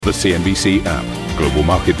The CNBC app. Global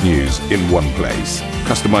market news in one place.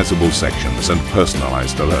 Customizable sections and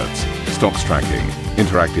personalized alerts. Stocks tracking,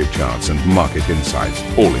 interactive charts and market insights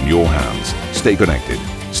all in your hands. Stay connected.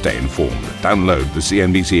 Stay informed. Download the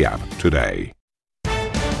CNBC app today.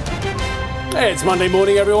 Hey, it's Monday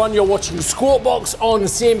morning, everyone. You're watching Squawk Box on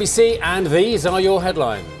CNBC, and these are your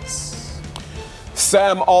headlines.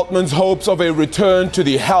 Sam Altman's hopes of a return to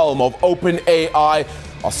the helm of OpenAI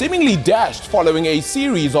are seemingly dashed following a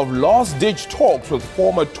series of last-ditch talks with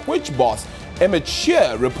former Twitch boss Emmett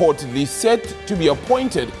Shear, reportedly set to be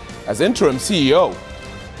appointed as interim CEO.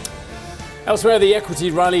 Elsewhere, the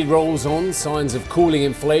equity rally rolls on, signs of cooling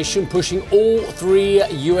inflation pushing all three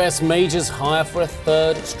US majors higher for a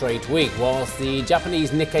third straight week, whilst the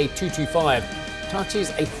Japanese Nikkei 225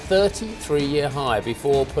 touches a 33-year high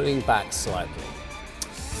before pulling back slightly.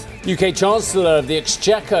 UK Chancellor of the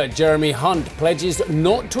Exchequer, Jeremy Hunt, pledges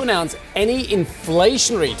not to announce any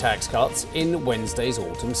inflationary tax cuts in Wednesday's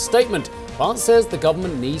autumn statement, but says the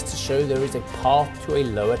government needs to show there is a path to a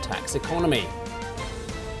lower tax economy.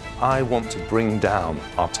 I want to bring down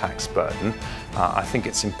our tax burden. I think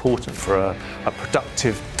it's important for a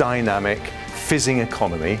productive, dynamic, fizzing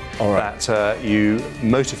economy that you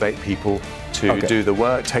motivate people to do the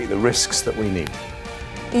work, take the risks that we need.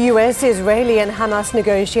 US, Israeli and Hamas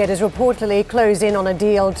negotiators reportedly close in on a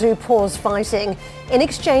deal to pause fighting in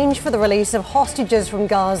exchange for the release of hostages from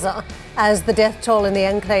Gaza as the death toll in the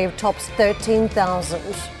enclave tops 13,000.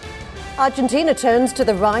 Argentina turns to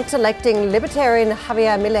the right, electing libertarian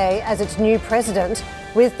Javier Milei as its new president,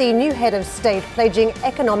 with the new head of state pledging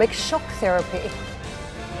economic shock therapy.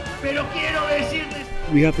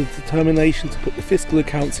 We have the determination to put the fiscal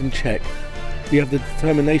accounts in check. We have the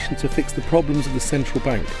determination to fix the problems of the central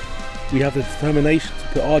bank. We have the determination to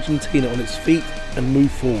put Argentina on its feet and move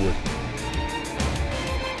forward.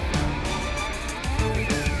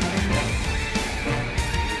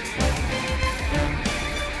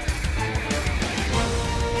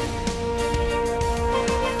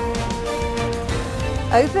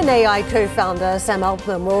 OpenAI co-founder Sam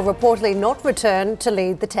Altman will reportedly not return to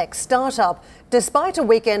lead the tech startup, despite a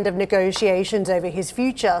weekend of negotiations over his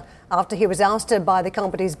future after he was ousted by the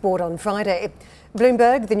company's board on Friday.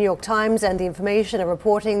 Bloomberg, The New York Times and The Information are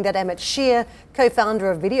reporting that Emmett Shear,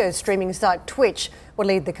 co-founder of video streaming site Twitch, will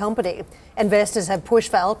lead the company. Investors have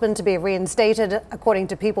pushed for Altman to be reinstated, according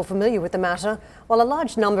to people familiar with the matter, while a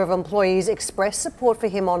large number of employees expressed support for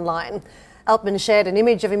him online. Altman shared an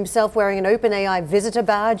image of himself wearing an OpenAI visitor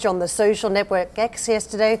badge on the social network X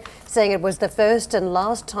yesterday, saying it was the first and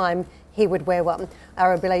last time he would wear one.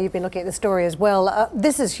 Arabella, you've been looking at the story as well.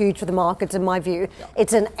 This is huge for the markets, in my view.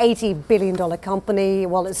 It's an $80 billion company.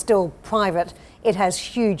 While it's still private, it has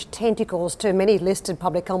huge tentacles to many listed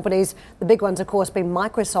public companies. The big ones, of course, being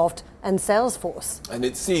Microsoft and Salesforce. And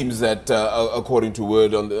it seems that, according to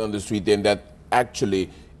word on the street, then that actually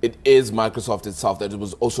it is Microsoft itself that it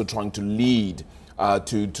was also trying to lead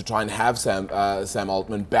to try and have Sam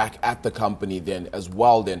Altman back at the company then as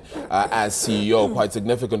well as CEO. Quite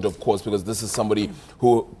significant, of course, because this is somebody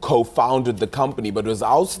who co-founded the company but was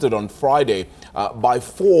ousted on Friday by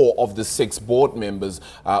 4 of the 6 board members,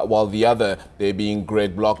 while the other, they being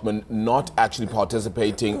Greg Blockman, not actually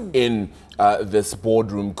participating in this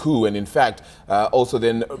boardroom coup, and in fact also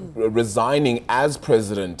then resigning as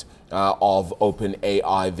president of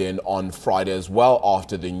OpenAI then on Friday as well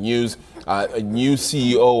after the news. A new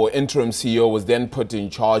CEO or interim CEO was then put in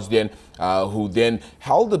charge then, who then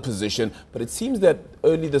held the position. But it seems that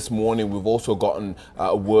early this morning we've also gotten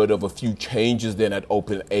word of a few changes then at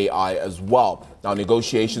OpenAI as well. Now,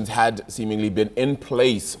 negotiations had seemingly been in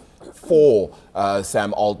place for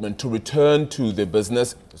Sam Altman to return to the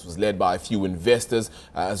business. This was led by a few investors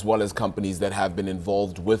as well as companies that have been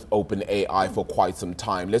involved with OpenAI for quite some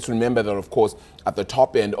time. Let's remember that, of course, at the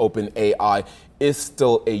top end, OpenAI is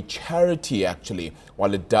still a charity, actually,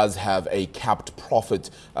 while it does have a capped profit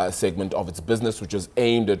segment of its business, which is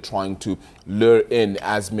aimed at trying to lure in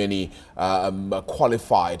as many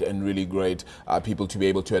qualified and really great people to be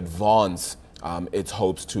able to advance its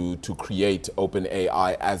hopes to create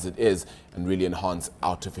OpenAI as it is and really enhance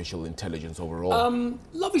artificial intelligence overall.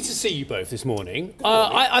 Lovely to see you both this morning.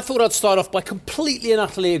 I thought I'd start off by completely and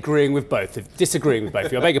utterly disagreeing with both of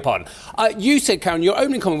you. I beg your pardon. You said, Karen, your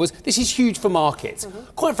opening comment was, this is huge for markets.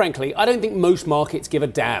 Quite frankly, I don't think most markets give a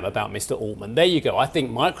damn about Mr. Altman. There you go. I think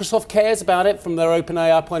Microsoft cares about it from their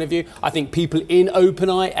OpenAI point of view. I think people in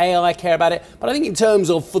OpenAI care about it. But I think in terms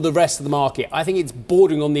of for the rest of the market, I think it's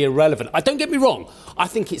bordering on the irrelevant. Don't get me wrong. I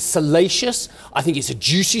think it's salacious. I think it's a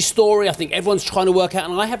juicy story. I think everyone's trying to work out,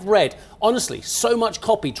 and I have read Honestly, so much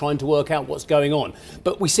copy trying to work out what's going on.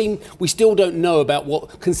 But we still don't know about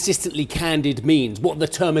what consistently candid means, what the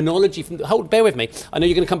terminology from... bear with me. I know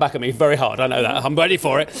you're going to come back at me very hard. I know that. I'm ready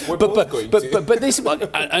for it. But this...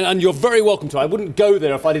 And you're very welcome to. I wouldn't go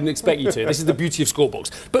there if I didn't expect you to. This is the beauty of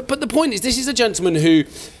scoreboards. But the point is, this is a gentleman who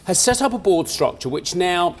has set up a board structure which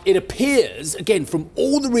now, it appears, again, from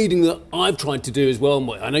all the reading that I've tried to do as well,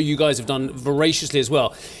 and I know you guys have done voraciously as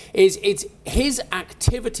well, is his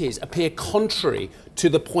activities appear contrary to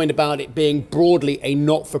the point about it being broadly a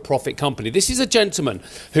not-for-profit company. This is a gentleman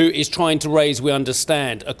who is trying to raise, we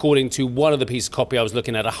understand, according to one of the pieces of copy I was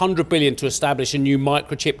looking at, $100 billion to establish a new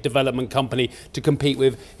microchip development company to compete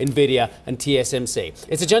with NVIDIA and TSMC.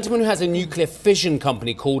 It's a gentleman who has a nuclear fission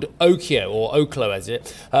company called Oklo, as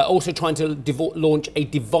it, also trying to launch a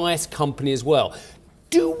device company as well.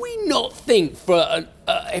 Do we not think,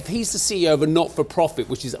 if he's the CEO of a not-for-profit,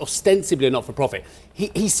 which is ostensibly a not-for-profit,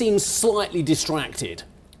 he seems slightly distracted?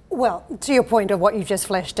 Well, to your point of what you just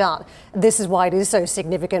fleshed out, this is why it is so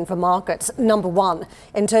significant for markets. Number one,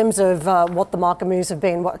 in terms of what the market moves have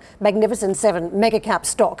been, Magnificent Seven mega cap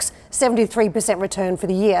stocks, 73% return for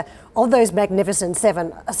the year. Of those Magnificent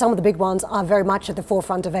Seven, some of the big ones are very much at the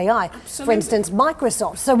forefront of AI. Absolutely. For instance,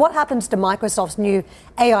 Microsoft. So what happens to Microsoft's new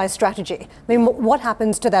AI strategy? I mean, what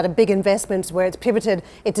happens to that? A big investments where it's pivoted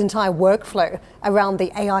its entire workflow around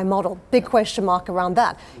the AI model. Big question mark around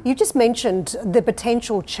that. You just mentioned the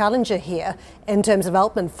potential challenger here in terms of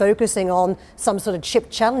Altman focusing on some sort of chip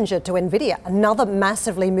challenger to NVIDIA, another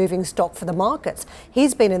massively moving stock for the markets.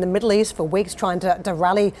 He's been in the Middle East for weeks trying to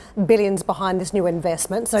rally billions behind this new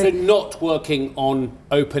investment. So not working on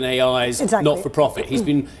OpenAI's not-for-profit. He's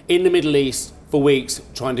been in the Middle East for weeks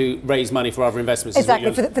trying to raise money for other investments.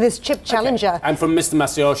 Exactly, for this chip challenger. Okay. And from Mr.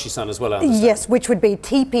 Masayoshi-san as well, I understand. Yes, which would be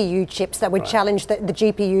TPU chips that would challenge the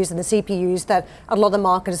GPUs and the CPUs that a lot of the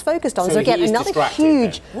market is focused on. So again, another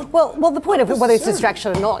huge... Well, the point of whether it's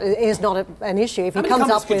distraction or not is not an issue. If he comes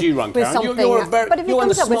up with something... But if he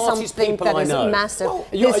comes up with something that is massive,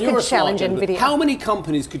 this could challenge NVIDIA. How many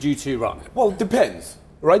companies could you two run? Well, it depends.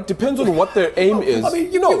 Right, depends on what their aim is. I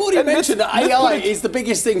mean, you've already mentioned that AI is the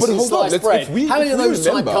biggest thing since sliced bread. How many of those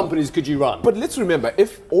type companies could you run? But let's remember,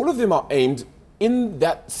 if all of them are aimed in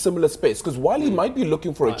that similar space, because while he might be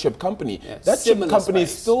looking for a chip company, that chip company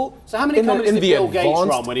is still so how many companies did Bill Gates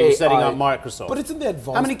run when he was setting up Microsoft? But it's in the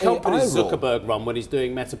advanced How many companies did Zuckerberg run when he's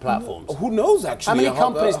doing Meta platforms? Who knows, actually? How many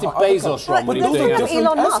companies did Bezos run when he was doing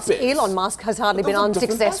Elon Musk? Elon Musk has hardly been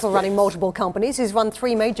unsuccessful running multiple companies. He's run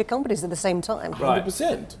 3 major companies at the same time.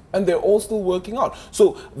 100%. And they're all still working out.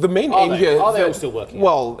 So the main aim here... Are they all still working out?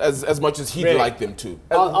 Well, as much as he'd like them to.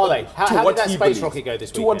 Are they? How did that space rocket go this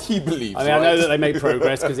week? To what he believes. I mean, I know that they made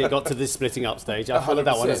progress because it got to this splitting up stage. I followed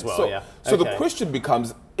that one as well, So the question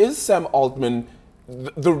becomes, is Sam Altman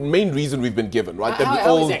the main reason we've been given, right? That we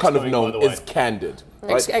all kind of know is candid.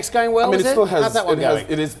 Right? X going well, I mean, it still has,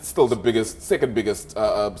 it is still the second biggest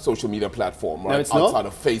social media platform, right? No, it's outside not.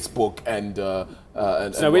 of Facebook and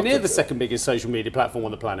so we're near the second biggest social media platform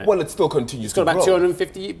on the planet. Well, it still continues to grow. It's got about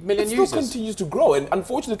 250 million users. It still continues to grow, and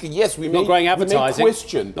unfortunately, yes, we may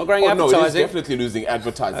question. Not growing advertising. No, it is definitely losing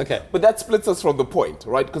advertising. Okay. But that splits us from the point,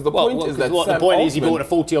 right? Because the point is that Sam Altman... is he bought a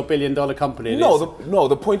 $40 billion company.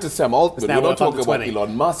 The point is Sam Altman. We're not talking about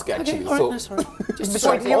Elon Musk, actually.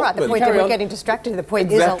 You're right. The point that we're getting distracted. The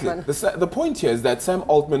point is Altman. The point here is that Sam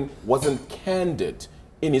Altman wasn't candid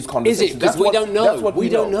in his conversation. Is it? Because we don't know. That's what we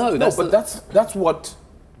don't know. That's what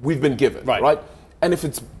we've been given, right? And if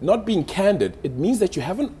it's not being candid, it means that you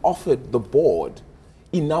haven't offered the board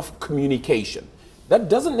enough communication. That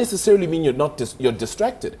doesn't necessarily mean you're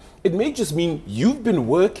distracted. It may just mean you've been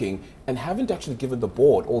working and haven't actually given the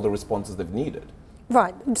board all the responses they've needed.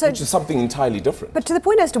 Right. So, which is something entirely different. But to the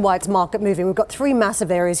point as to why it's market moving, we've got 3 massive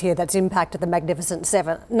areas here that's impacted the Magnificent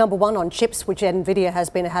Seven. Number one, on chips, which NVIDIA has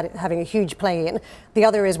been having a huge play in. The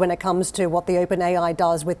other is when it comes to what the OpenAI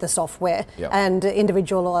does with the software and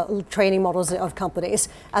individual training models of companies.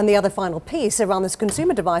 And the other final piece around this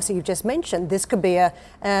consumer device that you've just mentioned, this could be a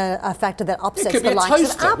factor that upsets the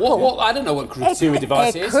likes of Apple. I don't know what consumer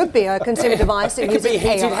device is. It could be a consumer device. It could be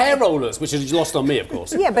heated hair rollers, which is lost on me, of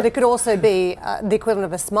course. Yeah, but it could also be the equivalent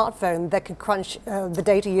of a smartphone that could crunch the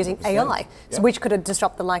data using AI, which could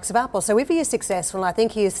disrupt the likes of Apple. So if he is successful, I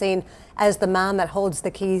think he is seen as the man that holds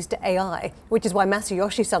the keys to AI, which is why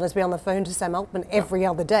Masayoshi-san has been on the phone to Sam Altman every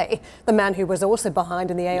other day. The man who was also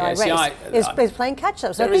behind in the AI race is playing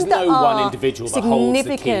catch-up. So there is no one individual that holds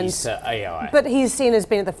the keys to AI. But he's seen as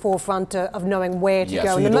being at the forefront of knowing where to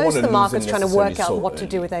go. And most of the market's trying to work out what to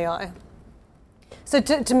do with AI. So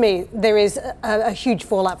to me, there is a huge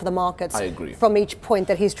fallout for the markets. I agree. From each point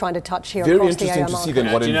that he's trying to touch here Very across the AI interesting to market. see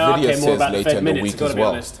then what NVIDIA says later in the week as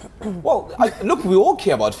well. Well, look, we all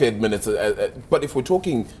care about Fed minutes, but if we're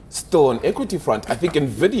talking still on equity front, I think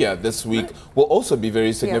NVIDIA this week will also be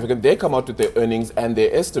very significant. They come out with their earnings and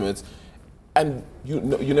their estimates. And you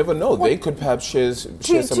never know. They could perhaps share some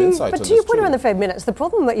insights on this. But to your point around the Fed minutes, the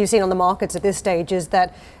problem that you've seen on the markets at this stage is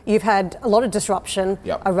that you've had a lot of disruption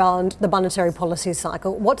around the monetary policy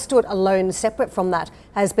cycle. What stood alone separate from that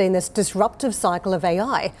has been this disruptive cycle of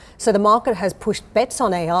AI. So the market has pushed bets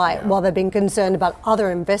on AI while they've been concerned about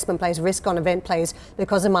other investment plays, risk on event plays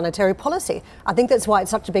because of monetary policy. I think that's why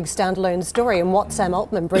it's such a big standalone story, and what Sam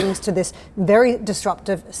Altman brings to this very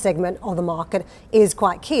disruptive segment of the market is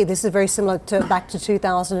quite key. This is very similar to back to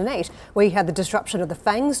 2008, where you had the disruption of the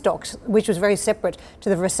FANG stocks, which was very separate to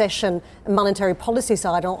the recession monetary policy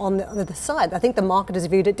side on the other side. I think the market has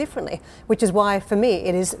viewed it differently, which is why, for me,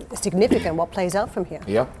 it is significant what plays out from here.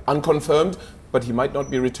 Yeah, unconfirmed, but he might not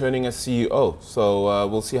be returning as CEO, so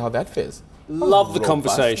we'll see how that fares. Love the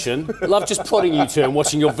conversation. Love just prodding you two and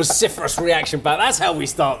watching your vociferous reaction back. That's how we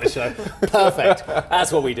start the show. Perfect.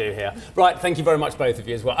 That's what we do here. Right, thank you very much, both of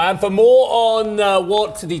you as well. And for more on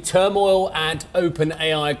what the turmoil at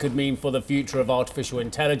OpenAI could mean for the future of artificial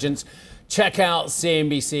intelligence, check out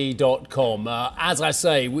CNBC.com. As I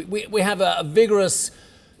say, we have a vigorous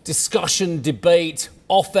discussion, debate,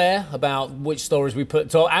 off-air about which stories we put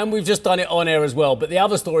top, and we've just done it on air as well. But the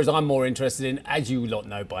other stories I'm more interested in, as you lot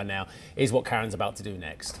know by now, is what Karen's about to do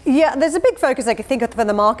next. Yeah, there's a big focus, I think, for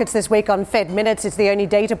the markets this week on Fed minutes. It's the only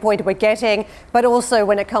data point we're getting, but also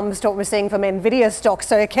when it comes to what we're seeing from NVIDIA stocks.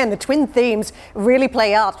 So again, the twin themes really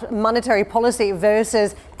play out: monetary policy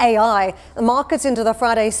versus AI. The markets into the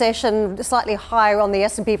Friday session slightly higher on the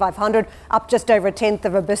S&P 500, up just over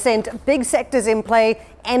 0.1%. Big sectors in play.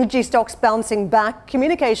 Energy stocks bouncing back.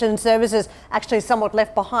 Communication services actually somewhat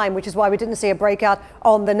left behind, which is why we didn't see a breakout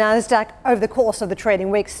on the Nasdaq over the course of the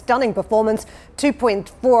trading week. Stunning performance,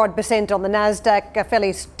 2.4% on the Nasdaq,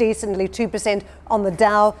 fairly decently 2% on the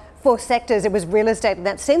Dow. For sectors, it was real estate, and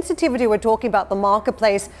that sensitivity we're talking about the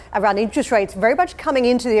marketplace around interest rates very much coming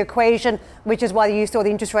into the equation, which is why you saw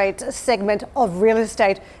the interest rate segment of real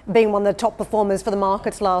estate being one of the top performers for the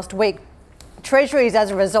markets last week. Treasuries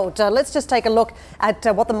as a result. Let's just take a look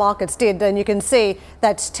at what the markets did, and you can see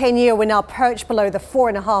that 10-year we're now perched below the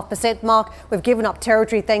 4.5% mark. We've given up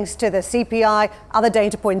territory thanks to the CPI, other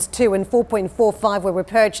data points too, and 4.45 where we're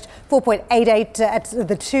perched, 4.88 at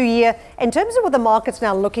the 2-year. In terms of what the market's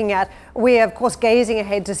now looking at, we're of course gazing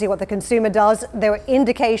ahead to see what the consumer does. There were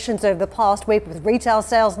indications over the past week with retail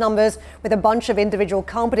sales numbers, with a bunch of individual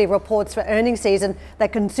company reports for earnings season,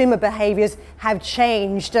 that consumer behaviours have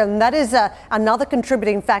changed, and that is another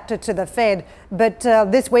contributing factor to the Fed. But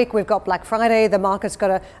this week we've got Black Friday. The market's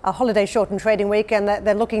got a holiday shortened trading week, and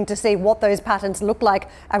they're looking to see what those patterns look like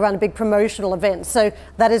around a big promotional event. So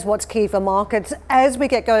that is what's key for markets. As we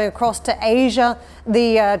get going across to Asia,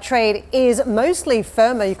 the trade is mostly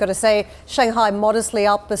firmer, you've got to say. Shanghai modestly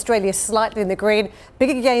up, Australia slightly in the green.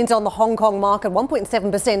 Bigger gains on the Hong Kong market,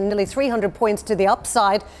 1.7%, nearly 300 points to the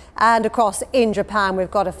upside. And across in Japan, we've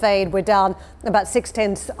got a fade. We're down about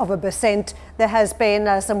 0.6%. There has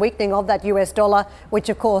been some weakening of that US dollar, which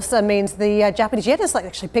of course means the Japanese yen has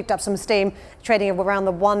actually picked up some steam, trading around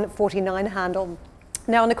the 149 handle.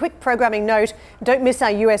 Now, on a quick programming note, don't miss our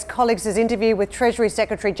US colleagues' interview with Treasury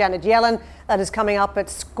Secretary Janet Yellen. That is coming up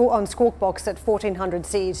on Squawk Box at 1400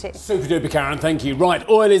 CET. Super duper, Karen, thank you. Right,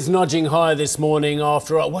 oil is nudging higher this morning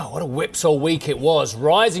after, what a whipsaw week it was.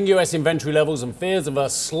 Rising US inventory levels and fears of a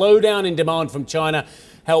slowdown in demand from China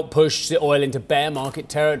helped push the oil into bear market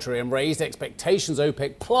territory and raised expectations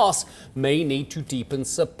OPEC Plus may need to deepen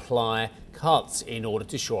supply cuts in order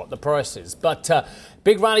to shore up the prices. But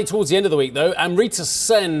big rally towards the end of the week, though. Amrita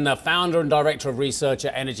Sen, founder and director of research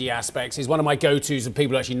at Energy Aspects, is one of my go-tos of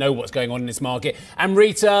people who actually know what's going on in this market.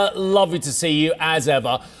 Amrita, lovely to see you as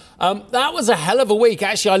ever. That was a hell of a week.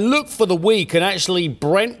 Actually, I looked for the week, and actually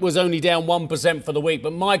Brent was only down 1% for the week.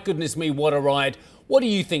 But my goodness me, what a ride. What do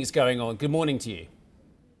you think's going on? Good morning to you.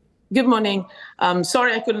 Good morning.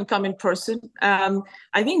 Sorry I couldn't come in person.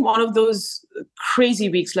 I think one of those crazy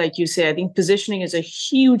weeks, like you say, I think positioning is a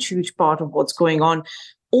huge, huge part of what's going on.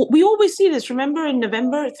 We always see this. Remember in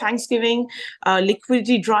November, Thanksgiving,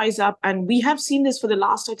 liquidity dries up. And we have seen this for the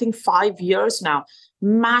last, I think, 5 years now.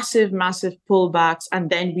 massive pullbacks, and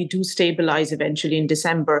then we do stabilize eventually in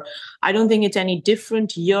December. I don't think it's any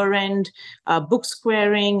different year-end book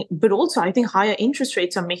squaring, but also I think higher interest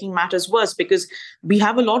rates are making matters worse because we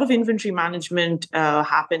have a lot of inventory management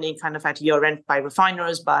happening kind of at year-end by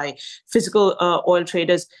refiners, by physical oil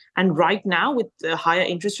traders. And right now with the higher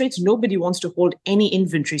interest rates, nobody wants to hold any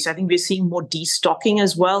inventory. So I think we're seeing more destocking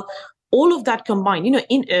as well. All of that combined,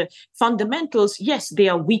 in fundamentals, yes, they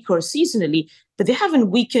are weaker seasonally, but they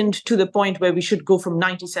haven't weakened to the point where we should go from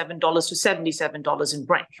 $97 to $77 in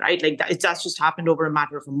Brent, right? Like that's just happened over a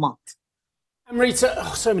matter of a month.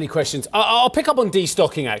 Amrita, so many questions. I'll pick up on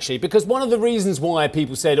destocking, actually, because one of the reasons why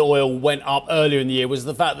people said oil went up earlier in the year was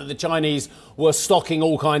the fact that the Chinese were stocking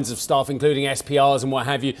all kinds of stuff, including SPRs and what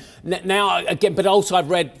have you. Now, again, but also I've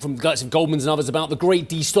read from the guys of Goldman's and others about the great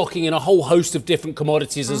destocking in a whole host of different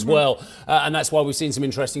commodities as well. And that's why we've seen some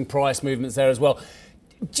interesting price movements there as well.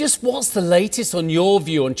 Just what's the latest on your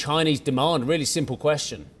view on Chinese demand? Really simple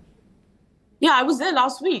question. Yeah, I was there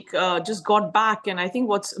last week, just got back. And I think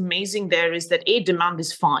what's amazing there is that demand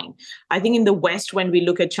is fine. I think in the West, when we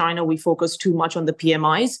look at China, we focus too much on the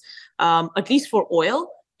PMIs, at least for oil.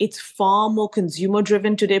 It's far more consumer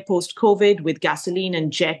driven today post-COVID, with gasoline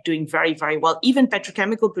and jet doing very, very well. Even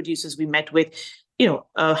petrochemical producers we met with,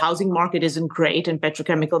 housing market isn't great and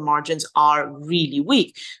petrochemical margins are really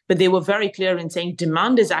weak. But they were very clear in saying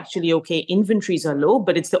demand is actually okay. Inventories are low,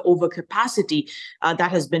 but it's the overcapacity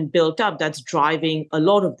that has been built up that's driving a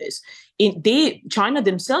lot of this. China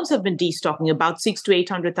themselves have been destocking about 600,000 to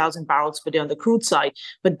 800,000 barrels per day on the crude side,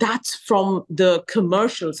 but that's from the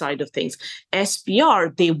commercial side of things.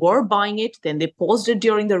 SPR, they were buying it, then they paused it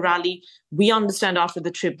during the rally. We understand after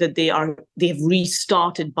the trip that they've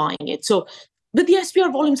restarted buying it. But the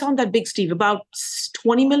SPR volumes aren't that big, Steve, about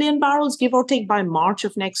 20 million barrels, give or take, by March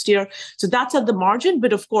of next year. So that's at the margin.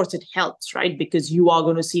 But of course, it helps, right? Because you are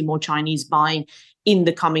going to see more Chinese buying in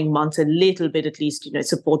the coming months, a little bit at least,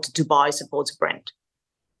 supports Dubai, supports Brent.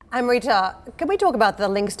 Amrita, can we talk about the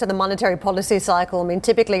links to the monetary policy cycle? I mean,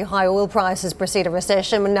 typically high oil prices precede a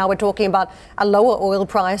recession, and now we're talking about a lower oil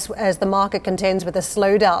price as the market contends with a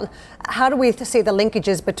slowdown. How do we see the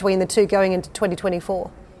linkages between the two going into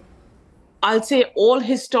 2024? I'd say all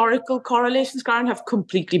historical correlations, Karen, have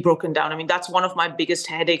completely broken down. I mean, that's one of my biggest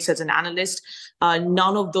headaches as an analyst.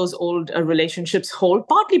 None of those old relationships hold,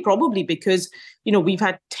 partly probably because, we've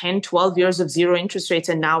had 10, 12 years of zero interest rates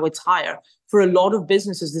and now it's higher. For a lot of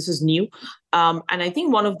businesses, this is new. And I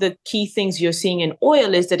think one of the key things you're seeing in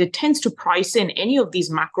oil is that it tends to price in any of these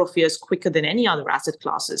macro fears quicker than any other asset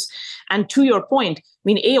classes. And to your point,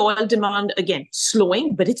 oil demand, again,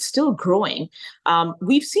 slowing, but it's still growing.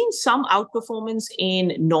 We've seen some outperformance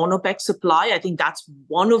in non-OPEC supply. I think that's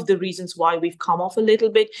one of the reasons why we've come off a little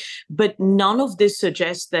bit. But none of this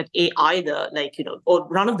suggests that or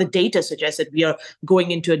none of the data suggests that we are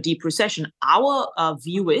going into a deep recession. Our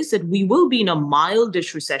view is that we will be in a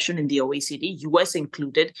mildish recession in the OECD, US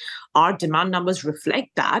included. Our demand numbers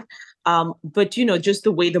reflect that. But, just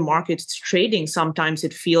the way the market's trading, sometimes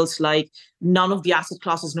it feels like none of the asset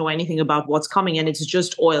classes know anything about what's coming. And it's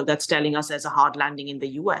just oil that's telling us there's a hard landing in the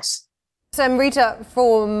US. So, Amrita,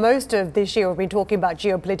 for most of this year, we've been talking about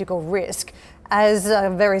geopolitical risk. As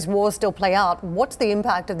various wars still play out, what's the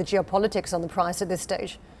impact of the geopolitics on the price at this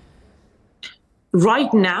stage?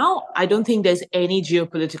 Right now, I don't think there's any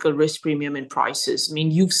geopolitical risk premium in prices. I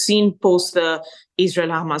mean, you've seen post the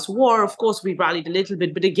Israel-Hamas war, of course, we rallied a little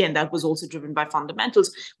bit, but again, that was also driven by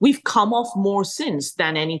fundamentals. We've come off more since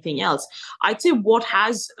than anything else. I'd say what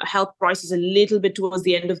has helped prices a little bit towards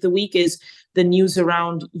the end of the week is the news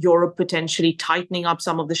around Europe potentially tightening up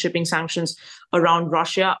some of the shipping sanctions around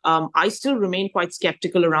Russia. I still remain quite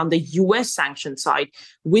skeptical around the US sanction side.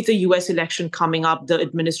 With the US election coming up, the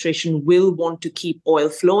administration will want to keep oil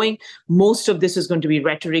flowing. Most of this is going to be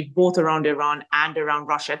rhetoric, both around Iran and around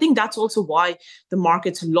Russia. I think that's also why the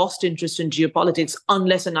market's lost interest in geopolitics,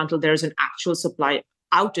 unless and until there is an actual supply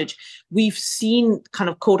outage. We've seen kind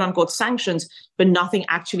of quote unquote sanctions, but nothing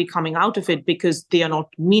actually coming out of it because they are not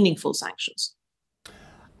meaningful sanctions.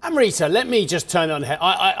 Amrita, let me just turn it on head.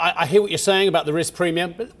 I hear what you're saying about the risk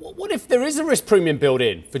premium, but what if there is a risk premium built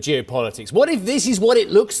in for geopolitics? What if this is what it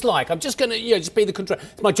looks like? I'm just going to, just be the contrarian.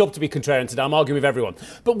 It's my job to be contrarian today. I'm arguing with everyone.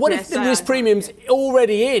 But what if the risk premium's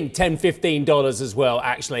already in $10, $15 as well,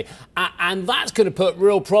 actually? And that's going to put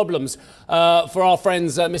real problems for our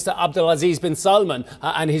friends, Mr. Abdulaziz bin Salman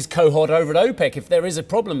and his cohort over at OPEC, if there is a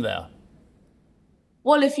problem there.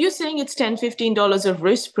 Well, if you're saying it's $10, $15 of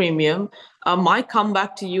risk premium, my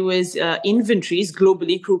comeback to you is inventories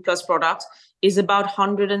globally, crude plus products, is about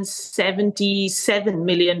 177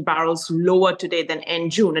 million barrels lower today than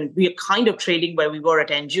end June. And we are kind of trading where we were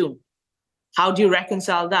at end June. How do you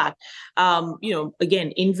reconcile that?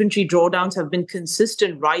 Again, inventory drawdowns have been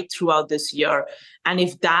consistent right throughout this year. And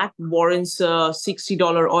if that warrants a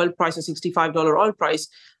 $60 oil price, a $65 oil price,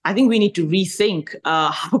 I think we need to rethink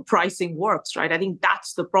how pricing works, right? I think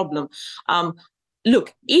that's the problem.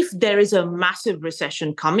 Look, if there is a massive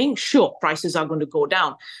recession coming, sure, prices are going to go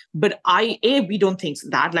down. But we don't think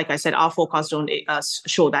that. Like I said, our forecasts don't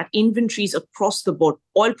show that. Inventories across the board,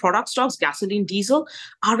 oil product stocks, gasoline, diesel,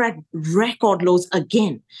 are at record lows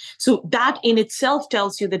again. So that in itself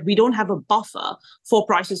tells you that we don't have a buffer for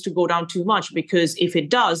prices to go down too much, because if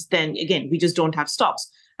it does, then again, we just don't have stocks.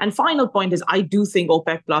 And final point is, I do think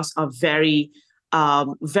OPEC Plus are very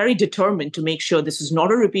determined to make sure this is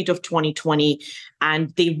not a repeat of 2020, and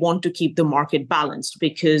they want to keep the market balanced,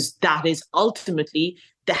 because that is ultimately,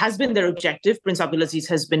 that has been their objective. Prince Abdulaziz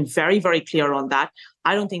has been very, very clear on that.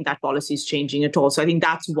 I don't think that policy is changing at all. So I think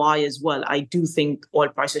that's why as well, I do think oil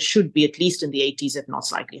prices should be at least in the 80s, if not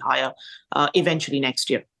slightly higher, eventually next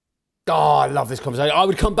year. Oh, I love this conversation. I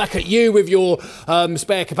would come back at you with your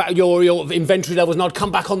spare capacity, your inventory levels, and I'd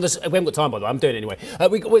come back on this. We haven't got time, by the way. I'm doing it anyway.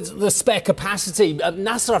 With the spare capacity,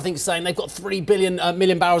 NASA, I think, is saying they've got 3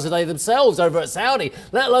 million barrels a day themselves over at Saudi,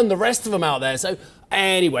 let alone the rest of them out there. So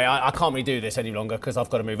anyway, I can't really do this any longer because I've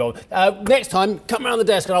got to move on. Next time, come around the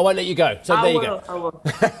desk and I won't let you go. So there you go. I will.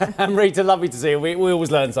 Amrita, lovely to see you. We always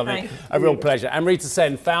learn something. A real pleasure. Amrita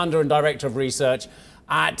Sen, founder and director of research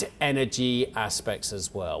at Energy Aspects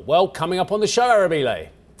as well. Well, coming up on the show, Arabile.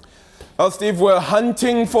 Well, Steve, we're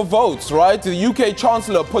hunting for votes, right? The UK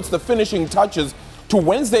Chancellor puts the finishing touches to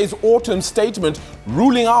Wednesday's autumn statement,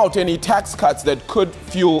 ruling out any tax cuts that could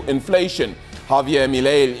fuel inflation. Javier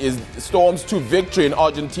Milei storms to victory in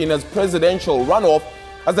Argentina's presidential runoff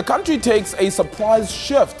as the country takes a surprise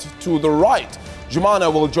shift to the right.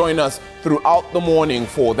 Jumana will join us throughout the morning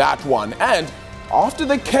for that one. And after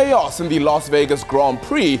the chaos in the Las Vegas Grand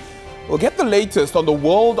Prix, we'll get the latest on the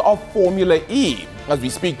world of Formula E as we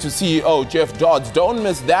speak to CEO Jeff Dodds. Don't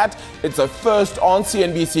miss that. It's a first on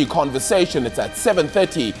CNBC conversation. It's at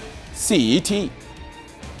 7:30 CET.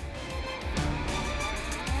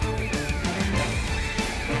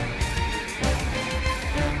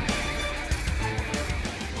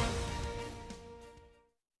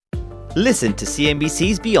 Listen to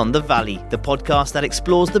CNBC's Beyond the Valley, the podcast that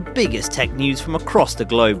explores the biggest tech news from across the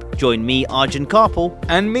globe. Join me, Arjun Karpal.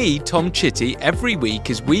 And me, Tom Chitty, every week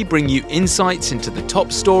as we bring you insights into the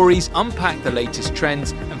top stories, unpack the latest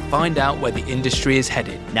trends, and find out where the industry is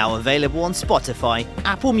headed. Now available on Spotify,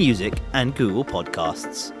 Apple Music, and Google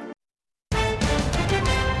Podcasts.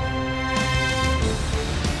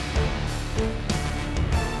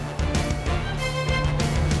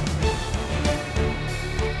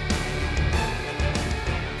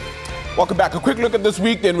 Welcome back. A quick look at this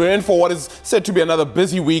week, then we're in for what is said to be another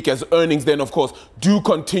busy week as earnings then, of course, do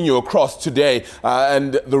continue across today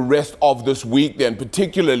and the rest of this week then,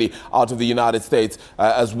 particularly out of the United States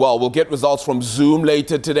as well. We'll get results from Zoom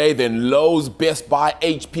later today, then Lowe's, Best Buy,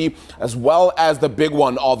 HP, as well as the big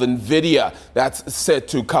one of NVIDIA. That's set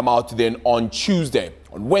to come out then on Tuesday.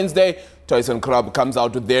 On Wednesday, ThyssenKrupp comes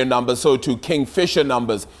out with their numbers, so too Kingfisher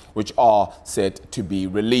numbers, which are set to be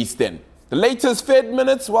released then. The latest Fed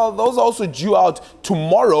minutes, well, those are also due out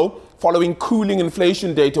tomorrow following cooling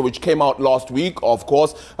inflation data, which came out last week, of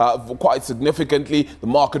course, quite significantly, the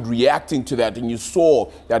market reacting to that. And you saw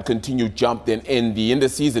that continued jump then in the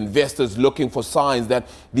indices, investors looking for signs that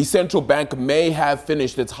the central bank may have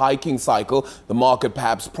finished its hiking cycle. The market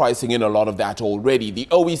perhaps pricing in a lot of that already. The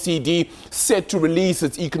OECD set to release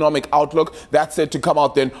its economic outlook. That's set to come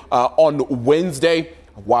out then on Wednesday,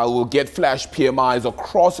 while we'll get flash PMIs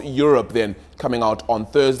across Europe then coming out on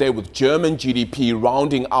Thursday, with German GDP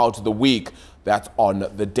rounding out the week. That's on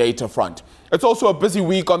the data front. It's also a busy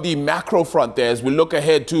week on the macro front there as we look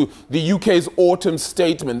ahead to the UK's autumn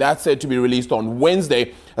statement. That's said to be released on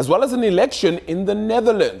Wednesday, as well as an election in the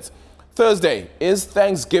Netherlands. Thursday is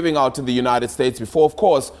Thanksgiving out in the United States before, of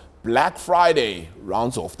course, Black Friday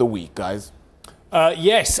rounds off the week, guys.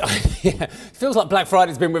 Yes, yeah. Feels like Black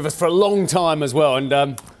Friday's been with us for a long time as well, and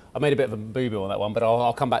I made a bit of a boo-boo on that one, but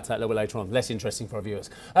I'll come back to that a little bit later on. Less interesting for our viewers.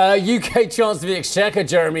 UK Chancellor of the Exchequer,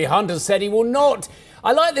 Jeremy Hunt, has said he will not,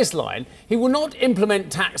 I like this line, he will not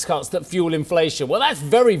implement tax cuts that fuel inflation. Well, that's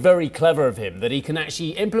very, very clever of him, that he can actually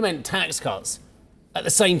implement tax cuts at the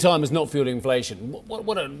same time as not fueling inflation.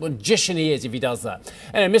 What a magician he is if he does that.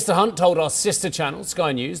 Anyway, Mr. Hunt told our sister channel,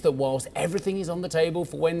 Sky News, that whilst everything is on the table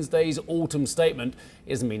for Wednesday's autumn statement,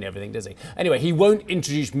 he doesn't mean everything, does he? Anyway, he won't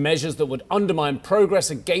introduce measures that would undermine progress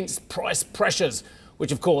against price pressures,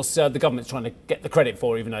 which, of course, the government's trying to get the credit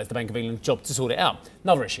for, even though it's the Bank of England's job to sort it out.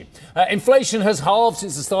 Another issue. Inflation has halved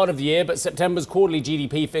since the start of the year, but September's quarterly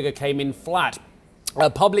GDP figure came in flat.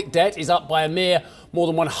 Public debt is up by a mere more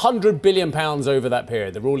than £100 billion over that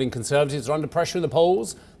period. The ruling Conservatives are under pressure in the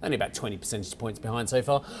polls, only about 20 percentage points behind so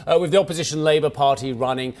far, with the opposition Labour Party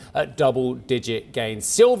running at double-digit gains.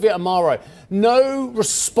 Sylvia Amaro, no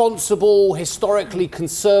responsible, historically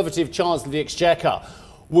conservative Chancellor of the Exchequer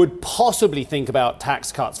would possibly think about tax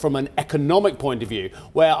cuts from an economic point of view,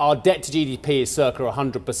 where our debt to GDP is circa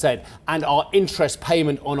 100% and our interest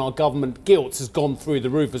payment on our government gilts has gone through the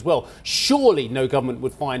roof as well. Surely no government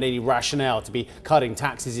would find any rationale to be cutting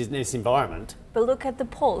taxes in this environment. But look at the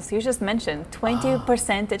polls. You just mentioned 20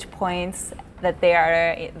 percentage points that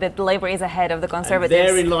Labour is ahead of the Conservatives. And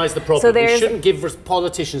therein lies the problem. We shouldn't give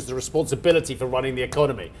politicians the responsibility for running the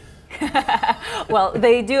economy. Well,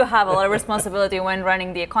 they do have a lot of responsibility when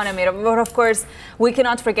running the economy. But of course, we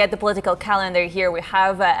cannot forget the political calendar here. We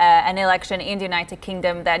have an election in the United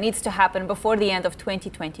Kingdom that needs to happen before the end of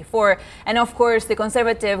 2024. And of course, the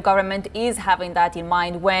Conservative government is having that in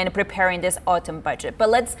mind when preparing this autumn budget. But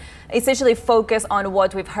let's essentially focus on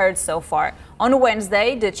what we've heard so far. On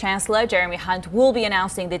Wednesday, the Chancellor, Jeremy Hunt, will be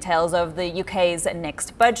announcing details of the UK's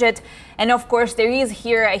next budget. And of course, there is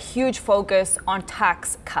here a huge focus on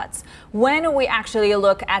tax cuts. When we actually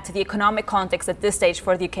look at the economic context at this stage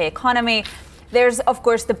for the UK economy, there's, of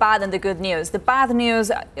course, the bad and the good news. The bad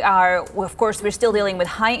news are, of course, we're still dealing with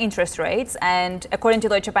high interest rates. And according to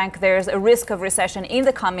Deutsche Bank, there's a risk of recession in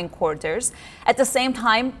the coming quarters. At the same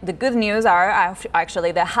time, the good news are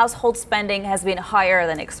actually the household spending has been higher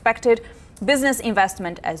than expected. Business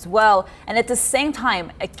investment as well. And at the same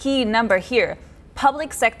time, a key number here,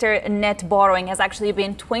 public sector net borrowing has actually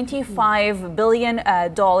been $25 billion,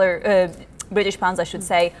 British pounds, I should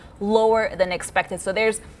say, lower than expected. So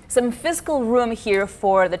there's some fiscal room here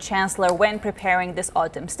for the Chancellor when preparing this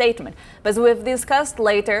autumn statement. But as we've discussed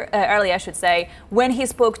earlier, I should say, when he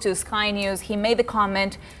spoke to Sky News, he made the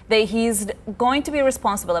comment that he's going to be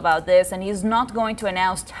responsible about this and he's not going to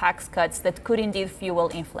announce tax cuts that could indeed fuel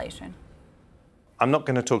inflation. I'm not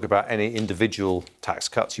going to talk about any individual tax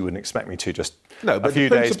cuts. You wouldn't expect me to, just a few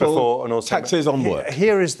days before. And also taxes on work.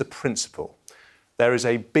 Here is the principle. There is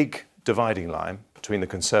a big dividing line between the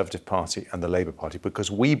Conservative Party and the Labour Party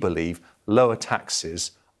because we believe lower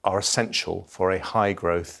taxes are essential for a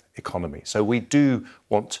high-growth economy. So we do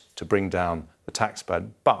want to bring down the tax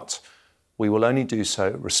burden, but we will only do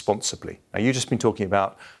so responsibly. Now, you've just been talking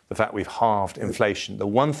about the fact we've halved inflation. The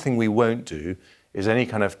one thing we won't do is any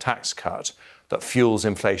kind of tax cut that fuels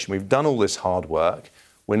inflation. We've done all this hard work.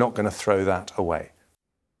 We're not going to throw that away.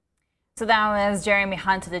 So that was Jeremy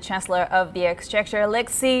Hunt, the Chancellor of the Exchequer.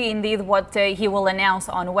 Let's see indeed what he will announce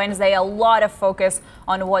on Wednesday. A lot of focus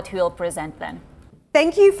on what he will present then.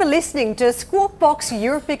 Thank you for listening to Squawk Box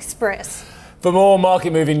Europe Express. For more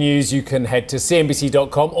market-moving news, you can head to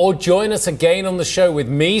cnbc.com or join us again on the show with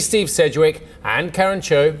me, Steve Sedgwick, and Karen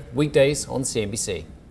Cho, weekdays on CNBC.